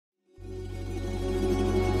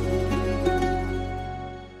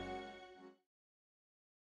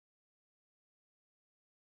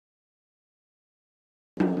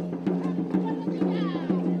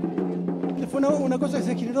una cosa que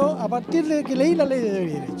se generó a partir de que leí la ley de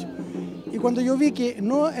deberes y derechos. Y cuando yo vi que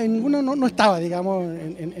en ninguna no estaba, digamos,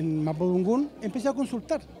 en mapudungun, empecé a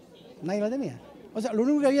consultar. Nadie la tenía. O sea, lo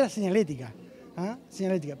único que había era señalética,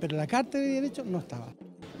 señalética, pero la Carta de Derechos no estaba.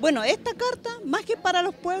 Bueno, esta carta, más que para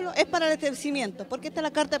los pueblos, es para el establecimiento, porque esta es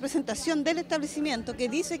la carta de presentación del establecimiento que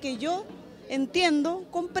dice que yo entiendo,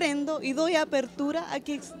 comprendo y doy apertura a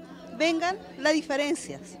que vengan las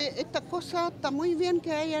diferencias. Esta cosa está muy bien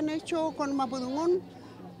que hayan hecho con mapudungun.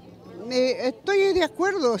 Estoy de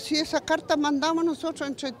acuerdo, si esa carta mandamos nosotros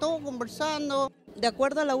entre todos conversando. De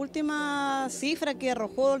acuerdo a la última cifra que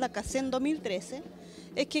arrojó la CACEN 2013,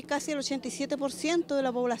 es que casi el 87% de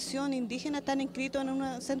la población indígena están inscritos en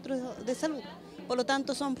un centro de salud. Por lo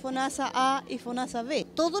tanto, son FONASA A y FONASA B.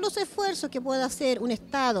 Todos los esfuerzos que pueda hacer un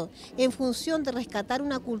Estado en función de rescatar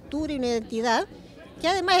una cultura y una identidad, que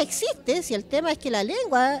además existe, si el tema es que la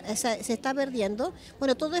lengua se está perdiendo,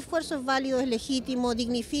 bueno, todo esfuerzo es válido, es legítimo,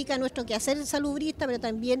 dignifica nuestro quehacer salubrista, pero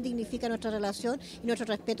también dignifica nuestra relación y nuestro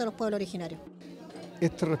respeto a los pueblos originarios.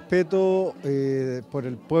 Este respeto por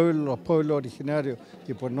el pueblo, los pueblos originarios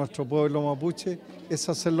y por nuestro pueblo mapuche es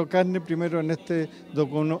hacerlo carne primero en este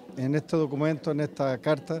documento, en esta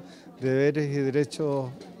Carta de Deberes y Derechos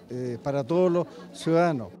para todos los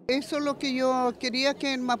ciudadanos. Eso es lo que yo quería,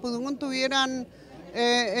 que en mapudungun tuvieran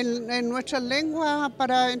en nuestras lenguas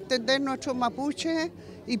para entender nuestro mapuche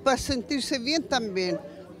y para sentirse bien también.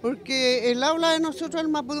 Porque el habla de nosotros, el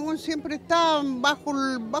mapudungun, siempre está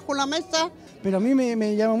bajo la mesa. Pero a mí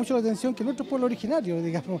me llama mucho la atención que nuestros pueblos originarios,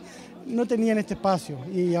 digamos, no tenían este espacio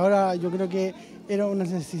y ahora yo creo que era una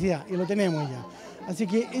necesidad y lo tenemos ya. Así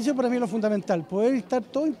que eso para mí es lo fundamental, poder estar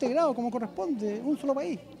todo integrado como corresponde, un solo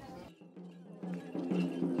país.